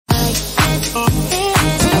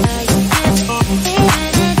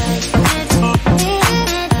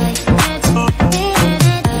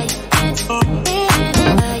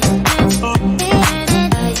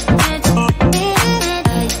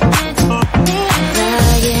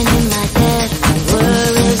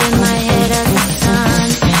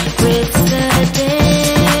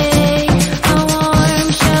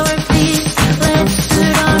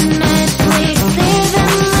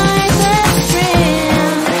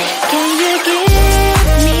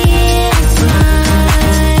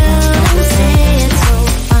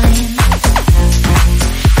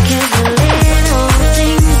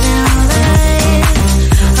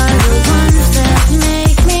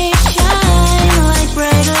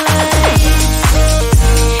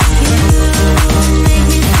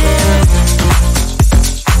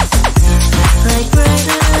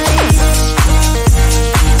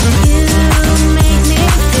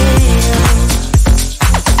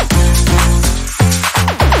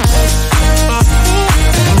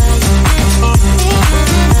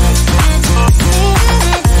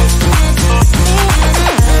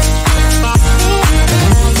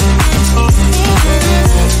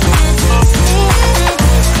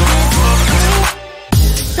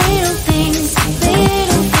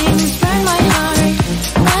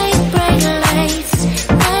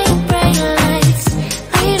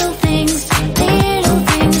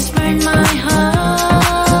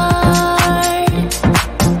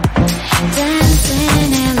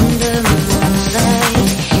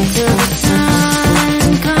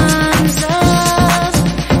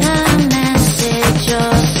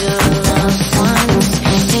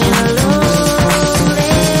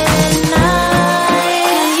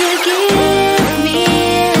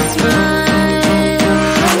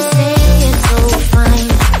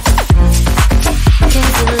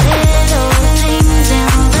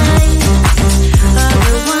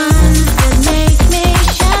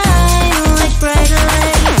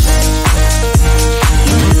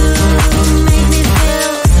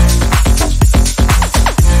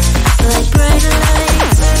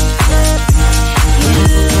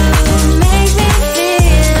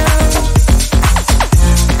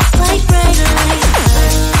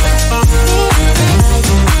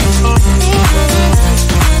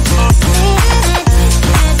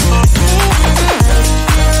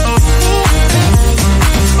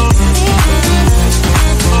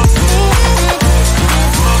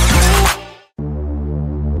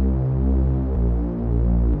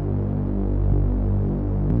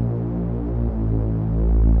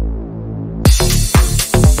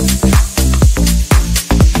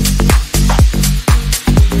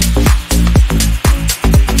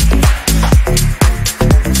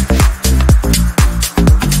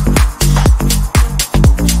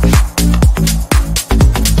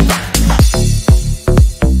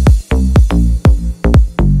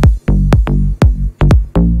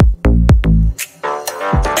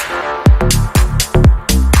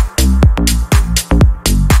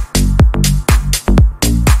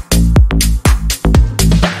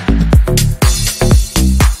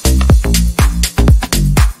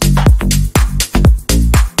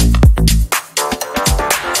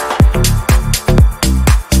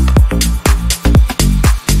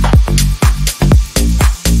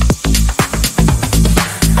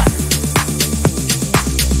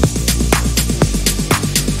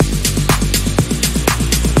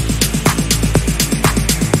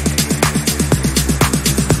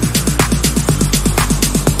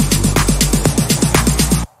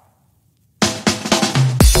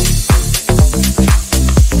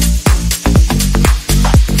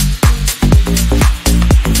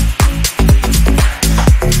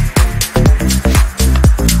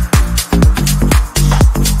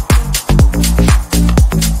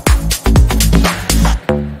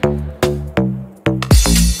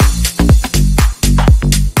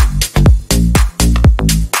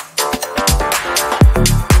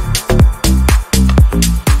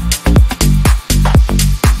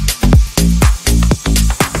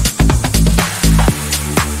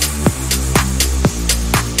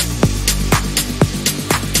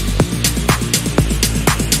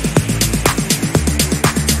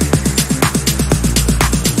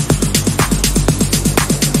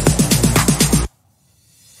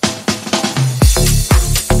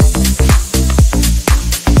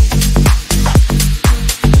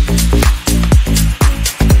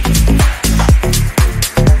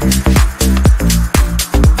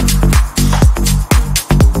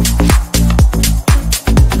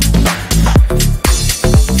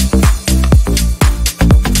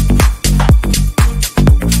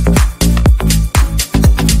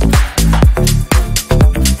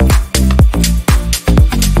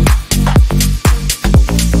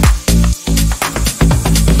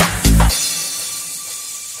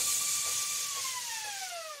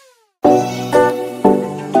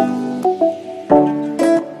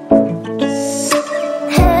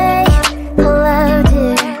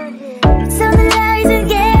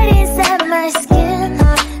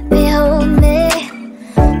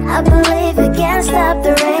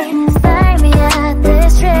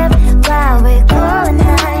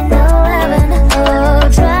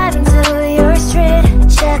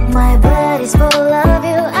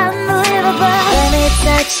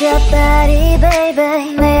your body,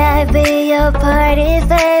 baby. May I be your party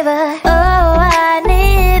favor? Oh, I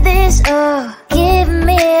need this. Oh, give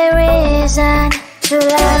me a reason to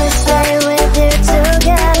love and stay with you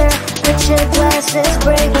together. With your glasses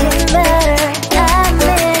breaking better. I'm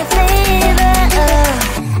in fever.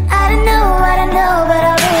 Oh, I don't know, but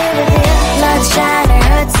I'll be with you. Love's trying to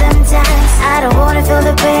hurt sometimes. I don't wanna feel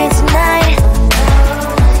the pain tonight.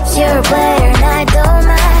 You're a player and I don't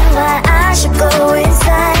mind why I should go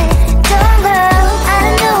inside. Don't go. I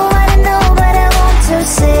don't know, but I want to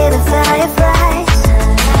see the fireflies.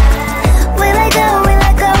 Will I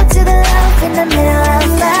go to the love in the middle of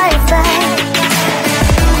fireflies?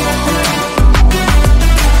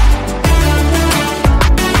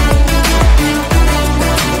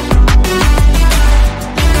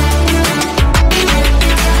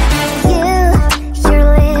 You're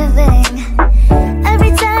leaving.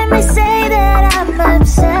 Every time I say that I'm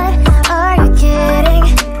upset, are you kidding?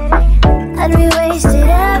 And we wasted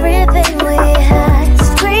everything we had.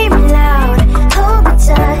 Screaming loud, hold me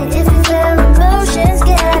tight. If you feel emotions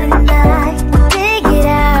getting high, dig it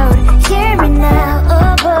out, hear me now.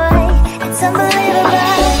 Oh boy, it's unbelievable.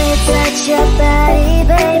 Let me touch your body,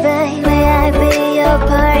 baby. May I be your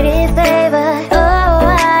party favor? Oh,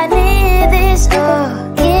 I need this. Oh,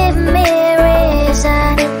 give me a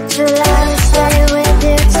reason to love and stay with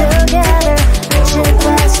you together. With your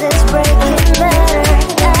glasses breaking better.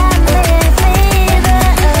 I'm in fever.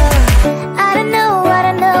 Oh, I don't know,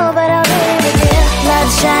 but I'll be with you.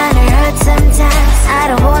 Love's trying to hurt sometimes. I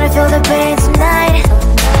don't wanna feel the pain tonight.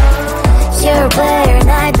 You're a player and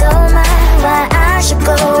I don't mind why I should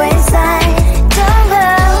go inside. Don't go.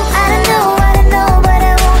 I don't know, but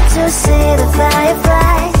I want to see the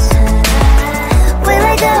fireflies. Will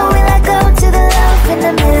I go to the love in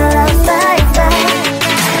the middle of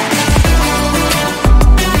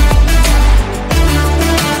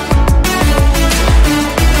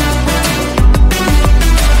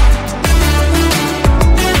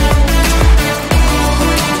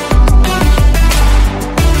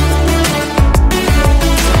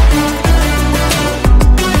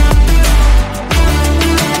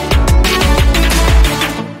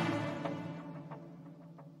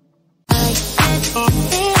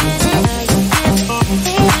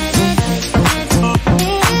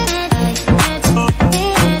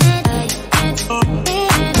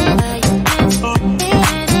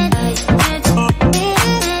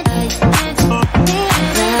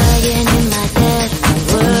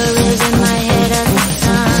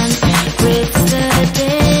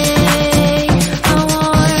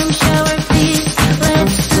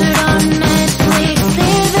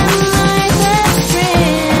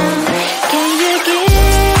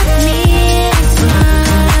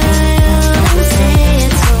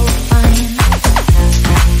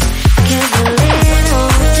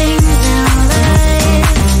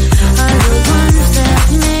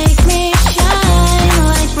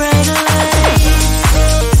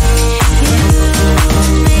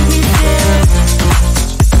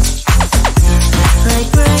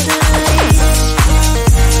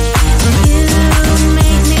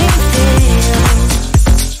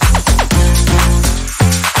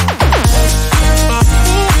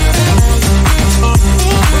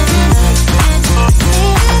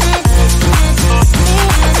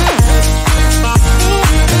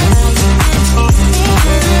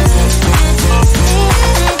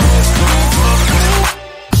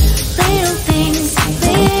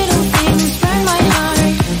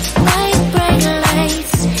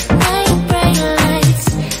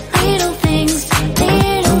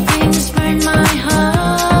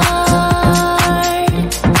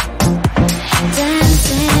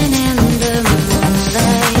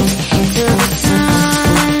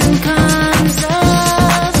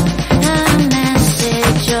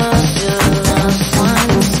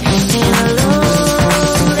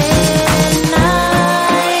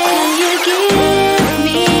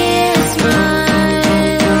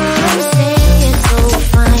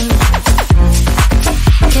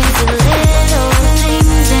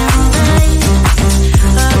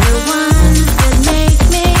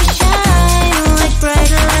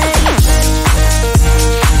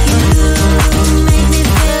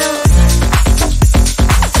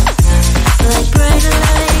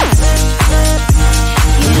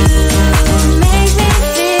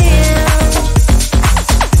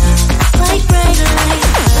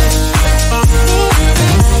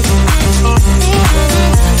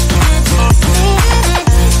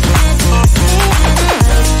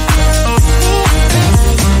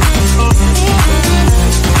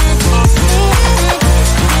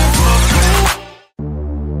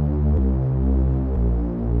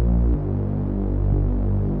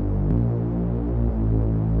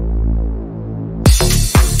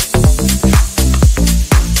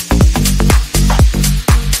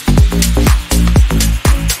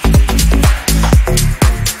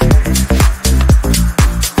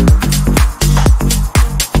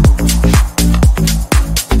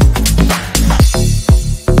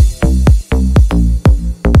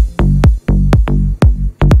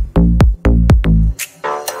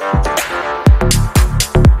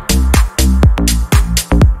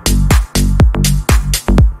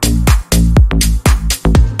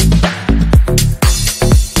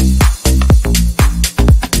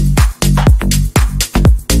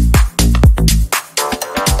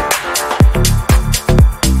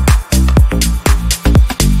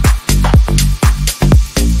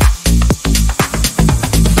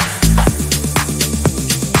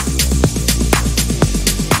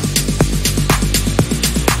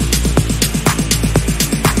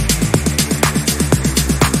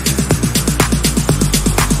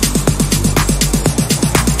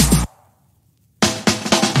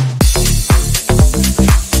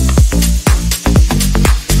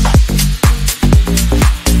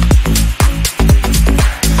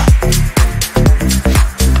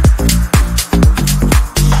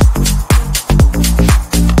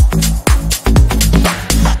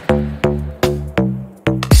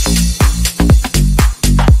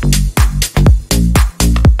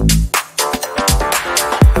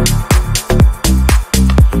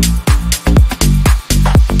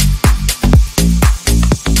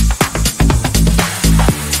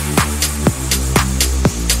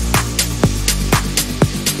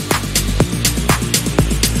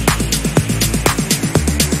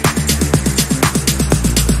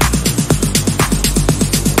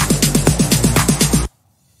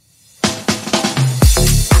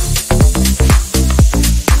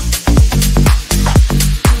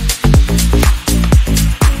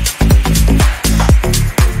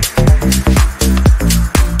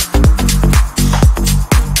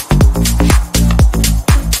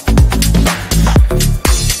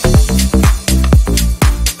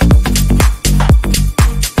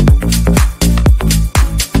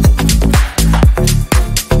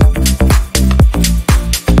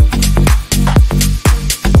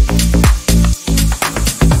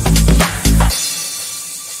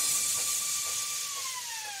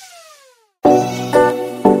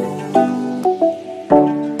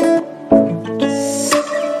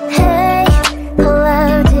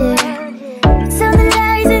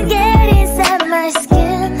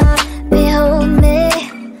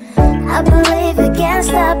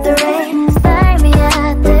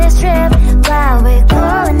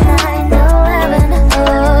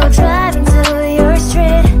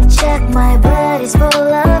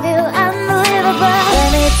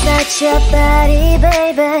Such your body,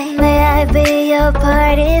 baby. May I be your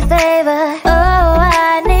party favor? Oh,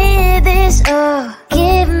 I need this. Oh,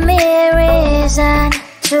 give me a reason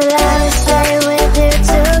to let me stay with you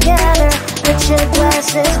together. Let your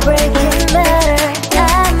glasses break it.